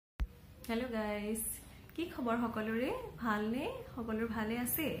Hello guys, কি খবৰ সকলোৰে ভালনে সকলোৰ ভালে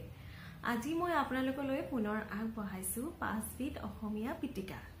আছে আজি মই আপোনালোকলৈ পুনৰ আগবঢ়াইছো 5 বিধ অসমীয়া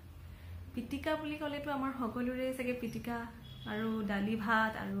পিটিকা পিটিকা বুলি ক'লেতো আমাৰ সকলোৰে সকে পিটিকা আৰু দালি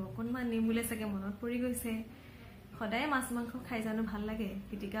ভাত আৰু অকনমান নেমুলে সকে মনত পৰি গৈছে সদায় মাছ মাংস খাই জানো ভাল লাগে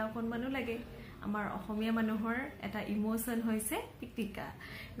পিটিকা অকনমানো লাগে আমাৰ অসমীয়া মানুহৰ এটা ইমোশন হৈছে পিটিকা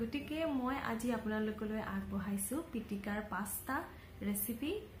গতিকে মই আজি আপোনালোকলৈ আগবঢ়াইছো পিটিকাৰ 5টা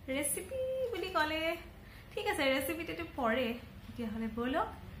ৰেচিপি বুলি ক'লে ঠিক আছে ৰেচিপিটো পৰে কি হলে বলক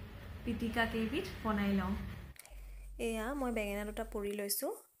পিটিকা কেবিধ বনাই লওঁ এয়া মই বেঙেনা দুটা পুৰি লৈছো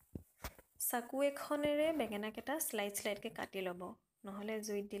চাকু এখনেৰে বেঙেনা কেটা স্লাইড কে কাটি লব নহলে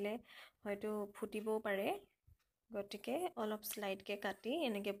জুইত দিলে হয়তো ফুটিবও পাৰে গটিকে অলপ স্লাইড কে কাটি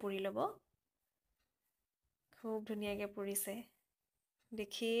এনেকে পুৰি লব খুব ধুনিয়াকে পুৰিছে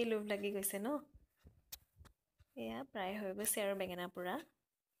দেখি লোভ লাগি গৈছে ন এয়া প্ৰায় হৈ গৈছে আৰু বেঙেনা পুৰা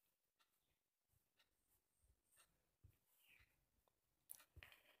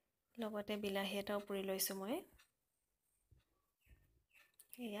লগতে বিলাহী এটাও পুৰি লৈছো মই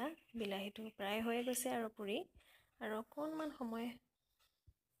এয়া বিলাহীটো প্ৰায় হৈ গৈছে আৰু পুৰি আৰু অকনমান সময়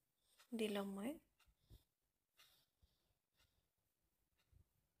দিলম মই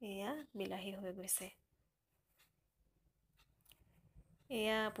এয়া বিলাহী হৈ গৈছে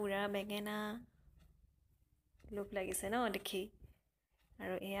এয়া পুৰা বেঙেনা লোভ লাগিছে ন দেখি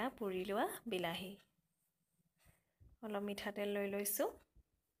আৰু এয়া পুৰি লোৱা বিলাহী অলপ মিঠাতেল লৈ লৈছো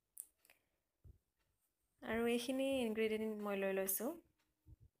আৰু এইখিনি ইনগ্ৰেডিয়েন্ট মই লৈ লৈছো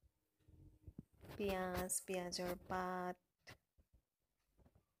পিয়াজৰ পাত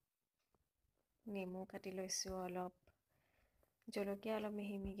নেমু কাটি লৈছো অলপ জলকীয়া অলপ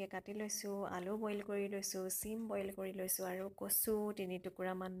মিহিমিহিকে কাটি লৈছো আলু বইল কৰি লৈছো সিম বইল কৰি লৈছো আৰু কচু 3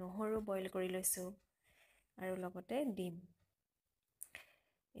 টুকুৰা মান নহৰু বইল কৰি লৈছো আৰু লগতে ডিম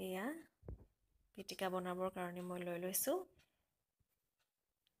এয়া পিটিকা বনাবৰ কাৰণে মই লৈ লৈছো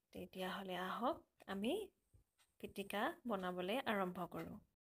তেতিয়া হলে আহক আমি পিটিকা বনাবলৈ আৰম্ভ কৰো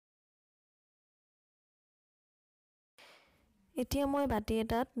এতিয়া মই বাটি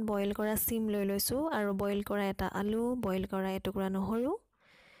এটাত বইল কৰা সিম লৈ লৈছো আৰু বইল কৰা এটা আলু বইল কৰা এটুকুৰা নহৰু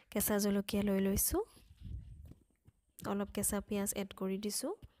কেঁচা জলকীয়া লৈ লৈছো অলপ কেঁচা পিয়াজ এড কৰি দিছো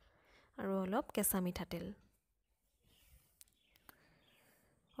আৰু অলপ কেঁচা মিঠাতেল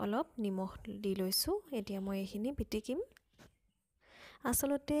অলপ নিমখ দি লৈছো এতিয়া মই এইখিনি পিটিকিম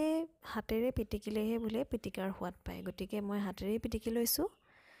আসলতে হাতেৰে পিটিকিলেহে বোলে পিটিকাৰ সোৱাদ পায় গতিকে মই হাতেৰে পিটিকি লৈছো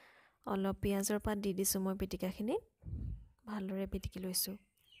অলপ পিয়াজৰ পাত দি দিছো মই পিটিকাখিনিত ভালদৰে পিটিকি লৈছো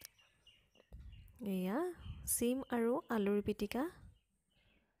এয়া সিম আৰু আলুৰ পিটিকা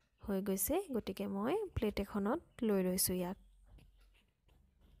হৈ গৈছে গতিকে মই প্লেট এখনত লৈ লৈছো ইয়াক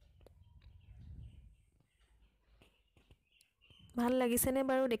ভাল লাগিছেনে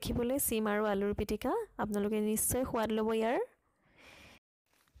বাৰু দেখিবলৈ সিম আৰু আলুৰ পিটিকা আপোনালোকে নিশ্চয় সোৱাদ ল'ব ইয়াৰ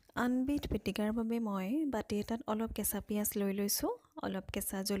আনবিধ পিটিকাৰ বাবে মই বাটি এটাত অলপ কেঁচা পিয়াজ লৈ লৈছো অলপ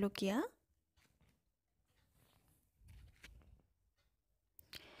কেঁচা জলকীয়া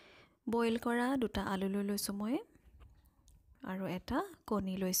বইল কৰা দুটা আলু লৈ লৈছো মই আৰু এটা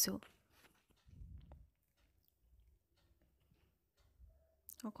কণী লৈছো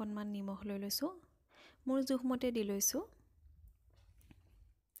অকনমান নিমখ লৈ লৈছো মোৰ জোখমতে দি লৈছো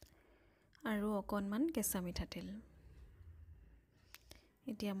আৰু অকনমান কেঁচা মিঠাতেল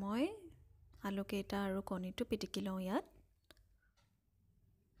এতিয়া মই আলু কেইটা আৰু কণীটো পিটিকি লওঁ ইয়াত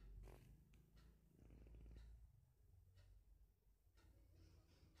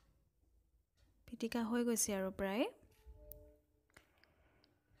পিটিকা হৈ গৈছে আৰু প্ৰায়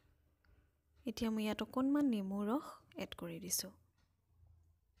এতিয়া মই ইয়াত অকনমান নেমু ৰস এড কৰি দিছো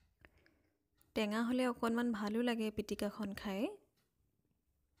টেঙা হলে অকনমান ভালো লাগে পিটিকাখন খাই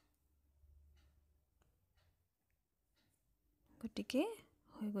গতিকে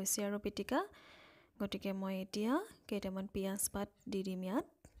হৈ গৈছে আৰু পিটিকা গতিকে মই এতিয়া কেইটামান পিয়াজ পাত দি দিম ইয়াত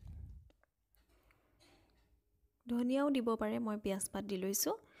ধনিয়াও দিব পাৰে মই পিয়াজ পাত দি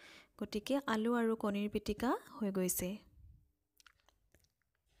লৈছো গতিকে আলু আৰু কণীৰ পিটিকা হৈ গৈছে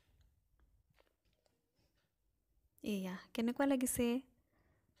এয়া কেনেকুৱা লাগিছে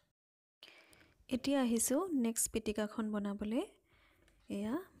এতিয়া আহিছো নেক্সট পিটিকাখন বনাবলৈ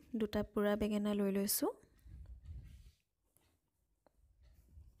এয়া দুটা পুৰা বেঙেনা লৈ লৈছো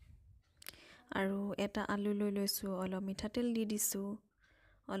আৰু এটা আলু লৈ লৈছো অলপ মিঠাতেল দি দিছো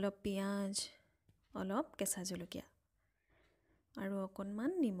অলপ পিয়াজ অলপ কেঁচা জলকীয়া আৰু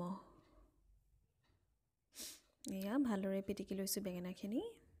অকনমান নিমখ এয়া ভালদৰে পিটিকি লৈছো বেঙেনাখিনি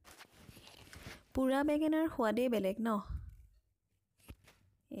পুৰা বেঙেনাৰ সোৱাদেই বেলেগ ন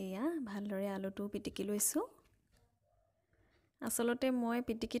এয়া ভালদৰে আলুটো পিটিকি লৈছো আচলতে মই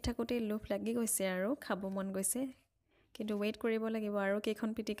পিটিকি থাকোঁতে লোভ লাগি গৈছে আৰু খাব মন গৈছে কিন্তু ৱেইট কৰিব লাগিব আৰু কেইখন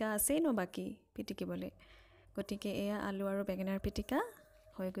পিটিকা আছেই ন বাকী পিটিকিবলৈ গতিকে এয়া আলু আৰু বেঙেনাৰ পিটিকা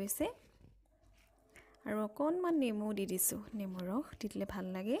হৈ গৈছে আৰু অকণমান নেমু দি দিছোঁ নেমুৰ ৰস দি দিলে ভাল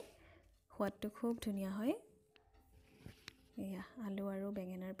লাগে সোৱাদটো খুব ধুনীয়া হয় এয়া আলু আৰু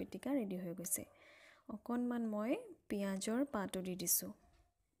বেঙেনাৰ পিটিকা ৰেডি হৈ গৈছে অকণমান মই পিঁয়াজৰ পাতো দি দিছোঁ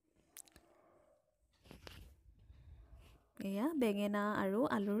এয়া বেঙেনা আৰু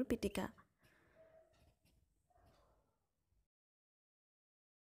আলুৰ পিটিকা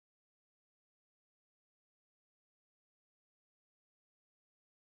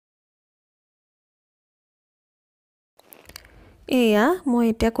এয়া মই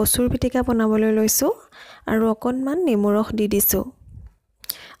এতিয়া কচুৰ পিটিকা বনাবলৈ লৈছোঁ আৰু অকণমান নেমু ৰস দি দিছোঁ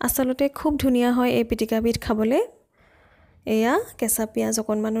আচলতে খুব ধুনীয়া হয় এই পিটিকাবিধ খাবলৈ এয়া কেঁচা পিঁয়াজ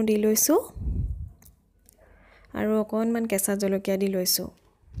অকণমানো দি লৈছোঁ আৰু অকণমান কেঁচা জলকীয়া দি লৈছোঁ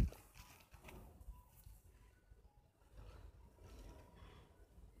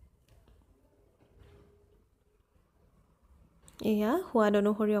এয়া সোৱাদ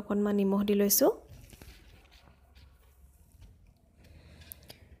অনুসৰি অকণমান নিমখ দি লৈছোঁ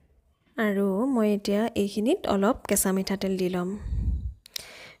আৰু মই এতিয়া এইখিনিত অলপ কেঁচা মিঠাতেল দি ল'ম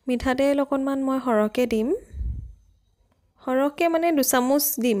মিঠাতেল অকণমান মই সৰহকৈ দিম সৰহকৈ মানে 2 চামুচ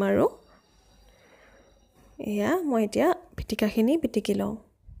দিম আৰু এয়া মই এতিয়া পিটিকাখিনি পিটিকি লওঁ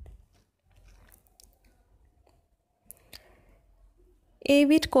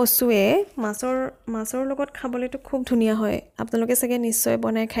এইবিধ কচুৱে মাছৰ লগত খাবলৈতো খুব ধুনীয়া হয় আপোনালোকে চাগে নিশ্চয়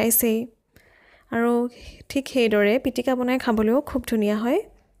বনাই খাইছেই আৰু ঠিক সেইদৰে পিটিকা বনাই খাবলৈও খুব ধুনীয়া হয়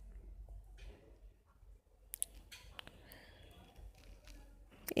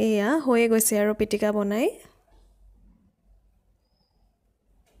এয়া হৈ গৈছে আৰু পিটিকা বনাই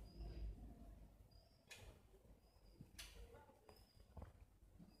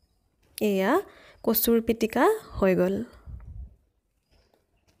এয়া কচুৰ পিটিকা হৈ গ'ল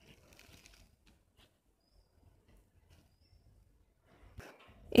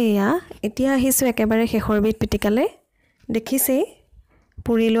এয়া এতিয়া আহিছোঁ একেবাৰে শেষৰ বিধ পিটিকালে দেখিছেই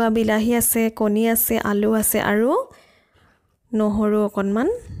পুৰি লোৱা বিলাহী আছে কণী আছে আলু আছে আৰু নহৰু অকণমান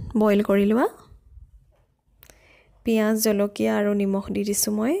বইল কৰি লোৱা পিঁয়াজ জলকীয়া আৰু নিমখ দি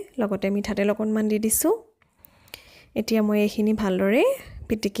দিছোঁ মই লগতে মিঠাতেল অকণমান দি দিছোঁ এতিয়া মই এইখিনি ভালদৰে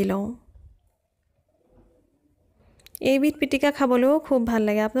পিটিকি লওঁ এইবিধ পিটিকা খাবলৈও খুব ভাল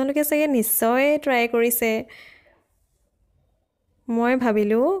লাগে আপোনালোকে চাগে নিশ্চয় ট্ৰাই কৰিছে মই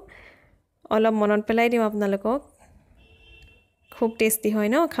ভাবিলোঁ অলপ মনত পেলাই দিওঁ আপোনালোকক খুব টেষ্টি হয়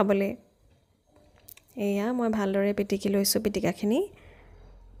ন খাবলৈ এয়া মই ভালদৰে পিটিকি লৈছোঁ পিটিকাখিনি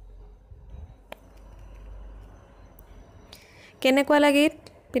কেনেকুৱা লাগিল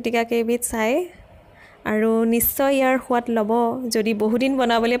পিটিকা কেইবিধ চাই আৰু নিশ্চয় ইয়াৰ সোৱাদ ল'ব যদি বহুদিন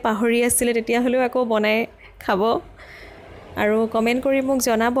বনাবলৈ পাহৰি আছিলে তেতিয়াহ'লেও আকৌ বনাই খাব আৰু কমেণ্ট কৰি মোক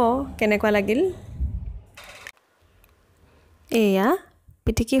জনাব কেনেকুৱা লাগিল এয়া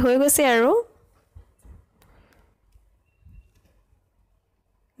পিটিকি হৈ গৈছে আৰু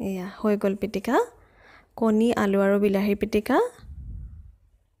এয়া হৈ গ'ল পিটিকা কণী আলু আৰু বিলাহীৰ পিটিকা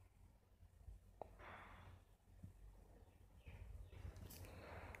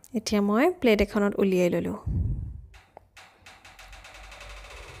এতিয়া মই প্লেট এখনত উলিয়াই ল'লোঁ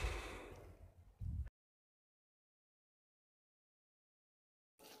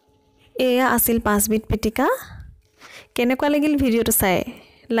এয়া আছিল 5 বিধ পিটিকা কেনেকুৱা লাগিল ভিডিঅ'টো চাই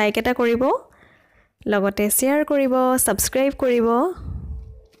লাইক এটা কৰিব লগতে শ্বেয়াৰ কৰিব সাবস্ক্ৰাইব কৰিব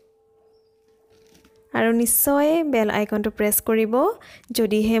আৰু নিশ্চয় বেল আইকনটো প্ৰেছ কৰিব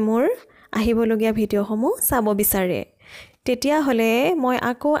যদিহে মোৰ আহিবলগীয়া ভিডিঅ'সমূহ চাব বিচাৰে তেতিয়াহ'লে মই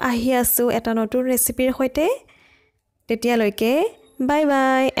আকৌ আহি আছোঁ এটা নতুন ৰেচিপিৰ সৈতে তেতিয়ালৈকে bye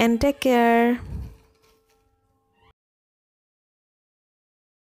bye and tech care